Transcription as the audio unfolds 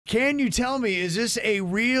Can you tell me, is this a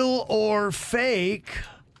real or fake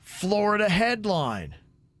Florida headline?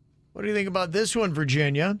 What do you think about this one,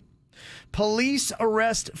 Virginia? Police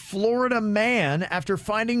arrest Florida man after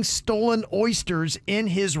finding stolen oysters in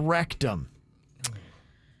his rectum.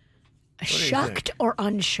 Shucked or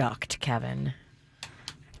unshucked, Kevin?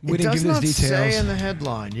 We It didn't does give us not details. say in the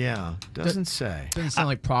headline. Yeah, doesn't say. Doesn't sound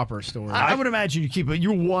like proper story. I would imagine you keep it.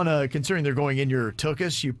 You want to, considering they're going in your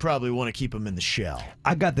tuchus, you probably want to keep them in the shell.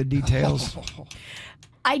 I got the details.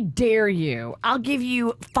 I dare you. I'll give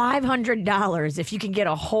you $500 if you can get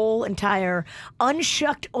a whole entire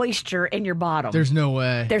unshucked oyster in your bottom. There's no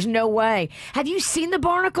way. There's no way. Have you seen the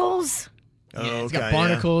barnacles? Oh, It's got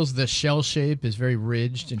barnacles. The shell shape is very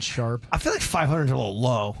ridged and sharp. I feel like 500 is a little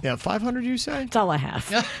low. Yeah, 500 you say? That's all I have.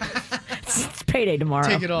 it's payday tomorrow.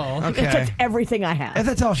 Take it all. Okay. That's everything I have. If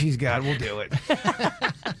that's all she's got, we'll do it.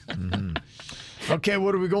 Okay,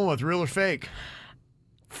 what are we going with? Real or fake?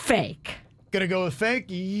 Fake. Gonna go with fake?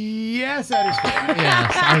 Yes, that is fake.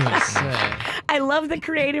 Yes, I was gonna say. I love the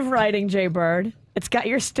creative writing, Jay Bird. It's got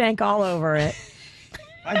your stank all over it.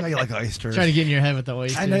 I know you like oysters. Trying to get in your head with the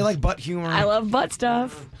oysters. I know you like butt humor. I love butt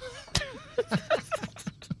stuff.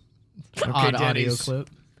 Odd audio Dennys. clip.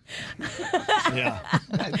 Yeah.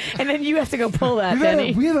 And then you have to go pull that, We've had,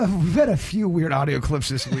 Denny. we've had a few weird audio clips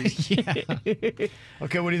this week.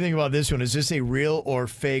 Okay, what do you think about this one? Is this a real or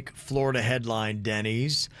fake Florida headline,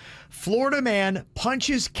 Dennys? Florida man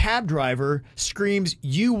punches cab driver, screams,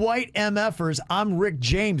 "You white MFers, I'm Rick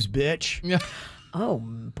James, bitch." Yeah. Oh,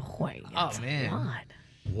 boy. That's man. a lot.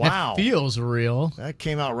 Wow. That feels real. That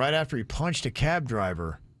came out right after he punched a cab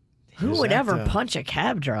driver. Who Is would that, ever punch a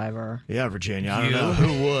cab driver? Yeah, Virginia. I don't know.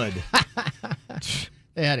 Who would?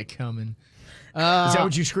 They had it coming. Is that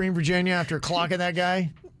what you screamed, Virginia, after clocking that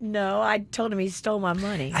guy? No, I told him he stole my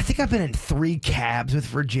money. I think I've been in 3 cabs with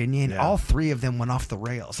Virginia, and Yeah. all 3 of them went off the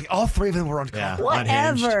rails. Like, all 3 of them were on Yeah.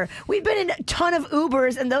 unhinged. Whatever. We've been in a ton of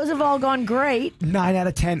Ubers, and those have all gone great. 9 out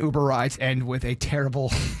of 10 Uber rides end with a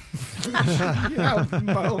terrible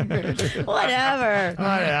moment. Whatever.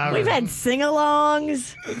 Whatever. We've had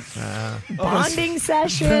sing-alongs, bonding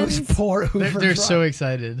sessions. Those poor Uber They're drivers. so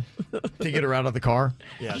excited. To get her out of the car?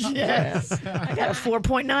 Yes. Yes. I got a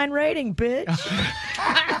 4.9 rating, bitch.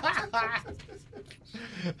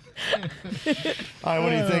 All right,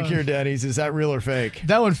 what do you think here, Dennys? Is that real or fake?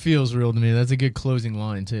 That one feels real to me. That's a good closing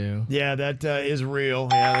line, too. Yeah, that is real.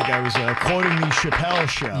 Yeah, the guy was quoting the Chappelle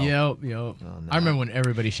show. Yep. I remember when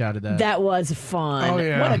everybody shouted that. That was fun. Oh,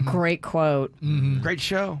 yeah. What a great quote. Great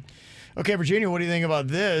show. Okay, Virginia, what do you think about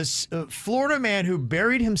this? Florida man who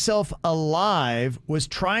buried himself alive was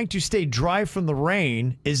trying to stay dry from the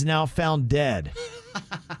rain is now found dead.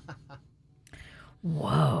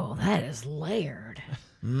 Whoa, that is layered.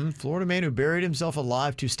 Florida man who buried himself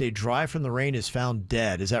alive to stay dry from the rain is found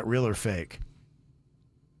dead. Is that real or fake?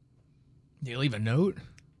 Did you leave a note?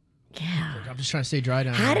 Yeah. I'm just trying to stay dry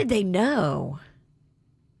down How here. did they know?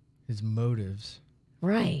 His motives.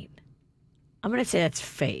 Right. I'm going to say that's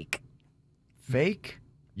fake. Fake?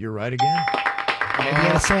 You're right again. Maybe he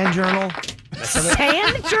had a sand journal.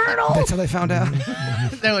 Sand journal? That's how they found out.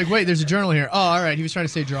 They're like, wait, there's a journal here. Oh, all right. He was trying to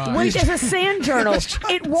stay dry. Wait, there's a sand journal.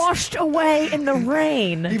 It washed away in the He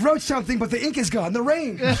rain. wrote something, but the ink is gone. The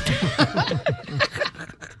rain.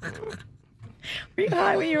 Were you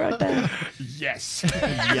high when you wrote that? Yes.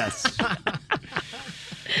 Yes.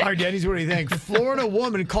 All right, Dennys, what do you think? Florida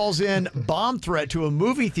woman calls in bomb threat to a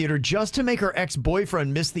movie theater just to make her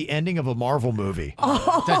ex-boyfriend miss the ending of a Marvel movie.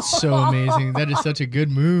 That's so amazing. That is such a good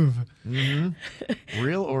move.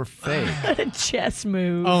 Real or fake? A chess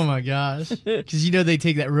move. Oh my gosh. Because you know they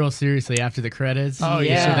take that real seriously after the credits. Oh, They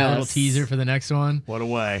yeah. show that little Yes. teaser for the next one. What a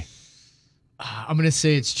way. I'm going to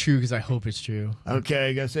say it's true because I hope it's true. Okay,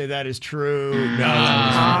 you gotta say that is true. No,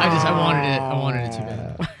 I wanted it too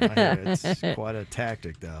bad. I hear it's quite a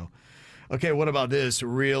tactic, though. Okay, what about this?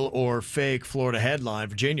 Real or fake Florida headline?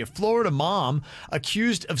 Virginia, Florida mom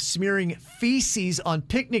accused of smearing feces on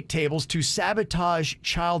picnic tables to sabotage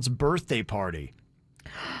child's birthday party.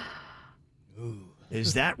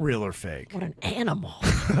 Is that real or fake? What an animal.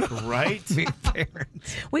 Right?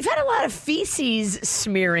 We've had a lot of feces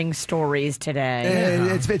smearing stories today.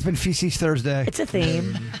 It's been Feces Thursday. It's a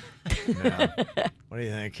theme. What do you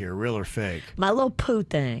think here? Real or fake? My little poo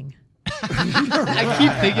thing. I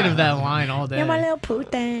keep thinking of that line all day. You're my little poo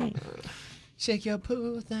thing. Shake your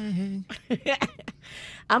poo thing.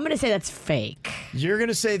 I'm going to say that's fake. You're going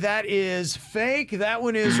to say that is fake? That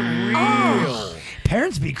one is real.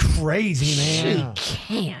 Parents be crazy, man. She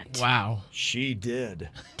can't. Wow. She did.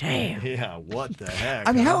 Damn. Yeah, what the heck?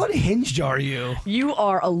 I mean, how unhinged are you? You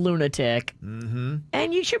are a lunatic. Mm-hmm.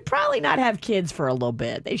 And you should probably not have kids for a little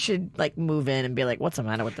bit. They should like move in and be like, what's the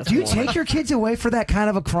matter with this Do you woman? take your kids away for that kind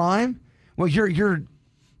of a crime? Well, you're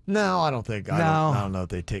No, I don't think. No. I don't know if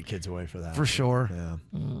they take kids away for that. for sure. Yeah.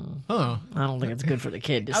 Huh. I don't think it's good for the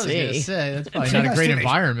kid to I was gonna see. say that's probably not a great They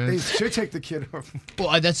environment. should take the kid.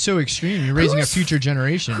 Well, that's so extreme. You're raising a future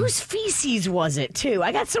generation. Whose feces was it, too?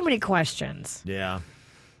 I got so many questions. Yeah.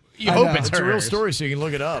 You I hope know. it's It's a real hers. story, so you can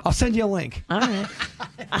look it up. I'll send you a link. All right.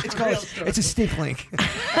 It's a stink link.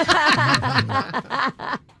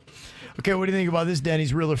 Okay, what do you think about this,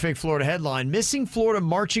 Denny's real or fake Florida headline? Missing Florida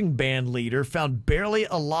marching band leader found barely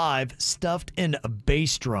alive, stuffed in a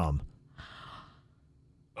bass drum.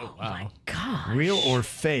 Oh, wow. God. Real or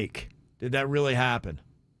fake? Did that really happen?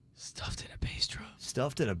 Stuffed in a bass drum.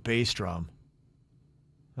 Stuffed in a bass drum.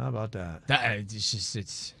 How about that? That it's just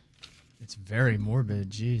it's very morbid.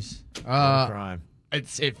 Jeez. Crime.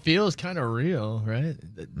 It feels kind of real, right?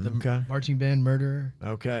 The Okay. marching band murderer.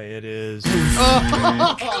 Okay, it is.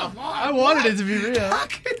 I wanted it to be real.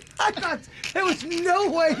 I thought there was no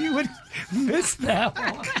way you would miss that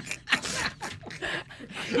one.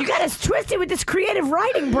 You got us twisted with this creative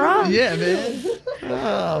writing, bro. Yeah, man.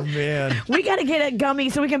 Oh, man. We got to get a gummy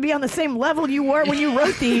so we can be on the same level you were when you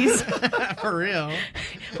wrote these. For real.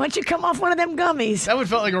 Why don't you come off one of them gummies? That would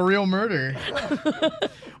felt like a real murder.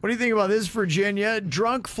 What do you think about this, Virginia?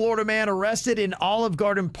 Drunk Florida man arrested in Olive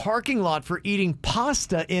Garden parking lot for eating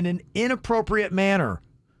pasta in an inappropriate manner.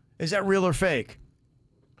 Is that real or fake?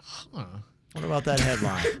 Huh. What about that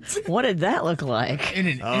headline? What did that look like? In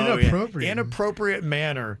an Oh, yeah. inappropriate. Inappropriate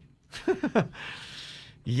manner.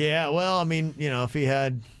 Yeah, well, I mean, if he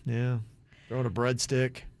had, throwing a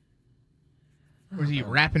breadstick. Was he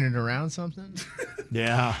wrapping it around something?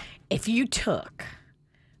 Yeah. If you took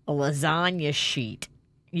a lasagna sheet,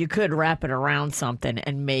 you could wrap it around something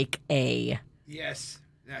and make a... Yes.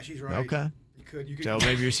 Yeah, she's right. Okay. You could. So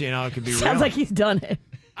maybe you're seeing how it could be real. Sounds like he's done it.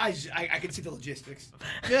 I can see the logistics.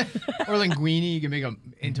 Or linguine, you can make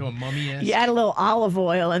into a mummy. You add a little olive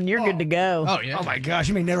oil and you're good to go. Oh yeah. Oh my gosh,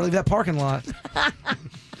 you may never leave that parking lot. So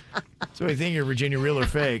what do you think here, Virginia, real or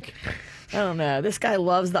fake? I don't know. This guy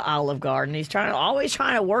loves the Olive Garden. He's always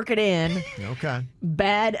trying to work it in. Okay.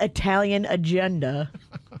 Bad Italian agenda.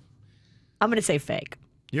 I'm going to say fake.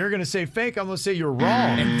 You're going to say fake. I'm going to say you're wrong.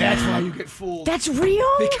 And that's why you get fooled. That's real?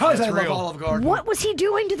 Because That's I love real. Olive Garden. What was he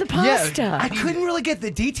doing to the pasta? I couldn't really get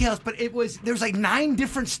the details, but there's like 9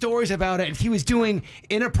 different stories about it. And he was doing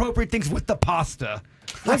inappropriate things with the pasta.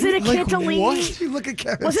 Was it a Like, cannellini? what? You look at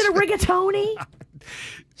Kevin. Was it a rigatoni?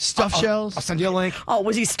 Stuffed shells. I'll send you a link. Oh,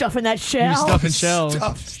 was he stuffing that He was shell? stuffing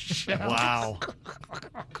shells. Wow.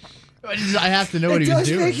 I have to know what It he was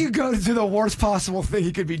does make doing. you go to the worst possible thing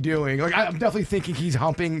he could be doing. Like I'm definitely thinking he's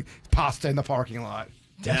humping pasta in the parking lot.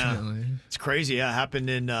 Definitely. It's crazy. Yeah, it happened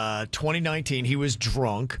in 2019. He was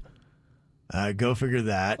drunk. Go figure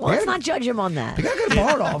that. Well, let's not judge him on that. They got a good bar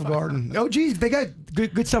at Olive Garden. OG, they got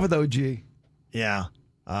good stuff with OG. Yeah.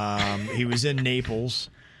 He was in Naples.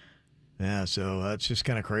 Yeah, so that's just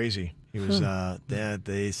kind of crazy. He was.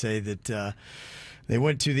 They say that they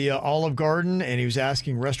went to the Olive Garden and he was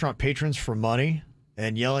asking restaurant patrons for money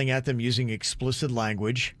and yelling at them using explicit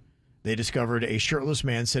language. They discovered a shirtless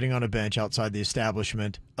man sitting on a bench outside the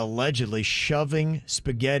establishment, allegedly shoving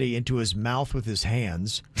spaghetti into his mouth with his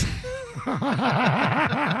hands.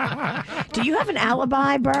 Do you have an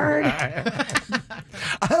alibi, Bird?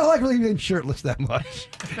 I don't like really being shirtless that much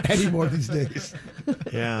anymore these days.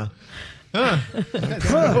 Yeah.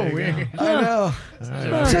 Oh, weird. I know. I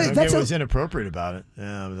don't get what's inappropriate about it.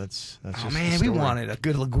 Yeah, but that's Oh just man, the we story. wanted a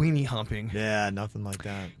good linguine humping. Yeah, nothing like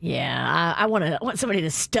that. Yeah, I want somebody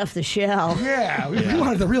to stuff the shell. Yeah, we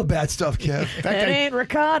wanted the real bad stuff, Kev. It ain't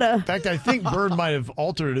ricotta. In fact, I think Bird might have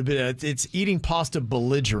altered it a bit. It's eating pasta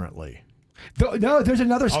belligerently. No, there's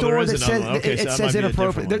another there story is that another says one. Okay, it so that says might be a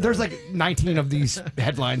inappropriate. different one There's then. like 19 of these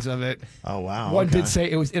headlines of it. Oh, wow. One okay. did say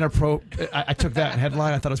it was inappropriate. I took that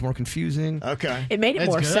headline. I thought it was more confusing. Okay. It made it That's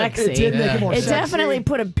more good. sexy. It did make it more It sexy. definitely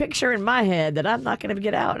put a picture in my head that I'm not going to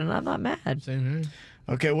get out, and I'm not mad. Same here.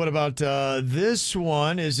 Okay, what about this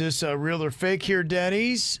one? Is this real or fake here,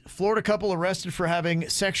 Dennys? Florida couple arrested for having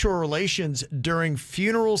sexual relations during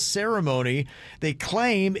funeral ceremony. They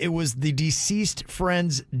claim it was the deceased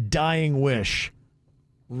friend's dying wish.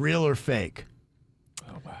 Real or fake?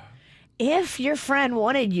 If your friend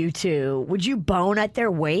wanted you to, would you bone at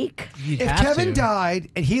their wake? You'd If have Kevin to. died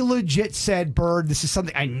and he legit said, "Bird, this is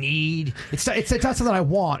something I need. It's not something I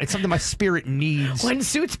want. It's something my spirit needs." When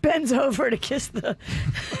Suits bends over to kiss the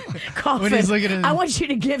coffin, he's looking at I want you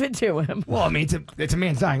to give it to him. Well, I mean, it's a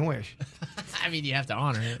man's dying wish. I mean, you have to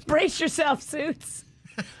honor it. Brace yourself, Suits.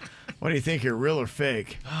 What do you think here, real or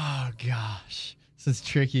fake? Oh gosh, this is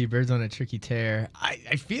tricky. Bird's on a tricky tear.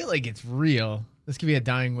 I feel like it's real. This could be a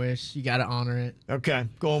dying wish. You got to honor it. Okay,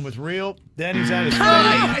 going with real. Denny's at his fake.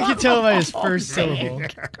 I can tell by his first syllable.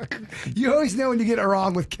 You always know when you get it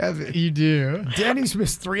wrong with Kevin. You do. Denny's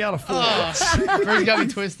missed 3 out of 4. Bird's got me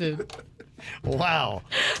twisted. Wow.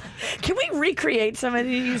 Can we recreate some of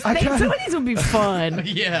these? I can. Some of these would be fun.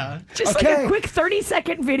 Yeah. Just like Okay. a quick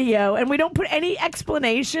 30-second video, and we don't put any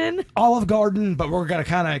explanation. Olive Garden, but we're gonna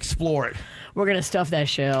kind of explore it. We're going to stuff that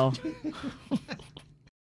shell.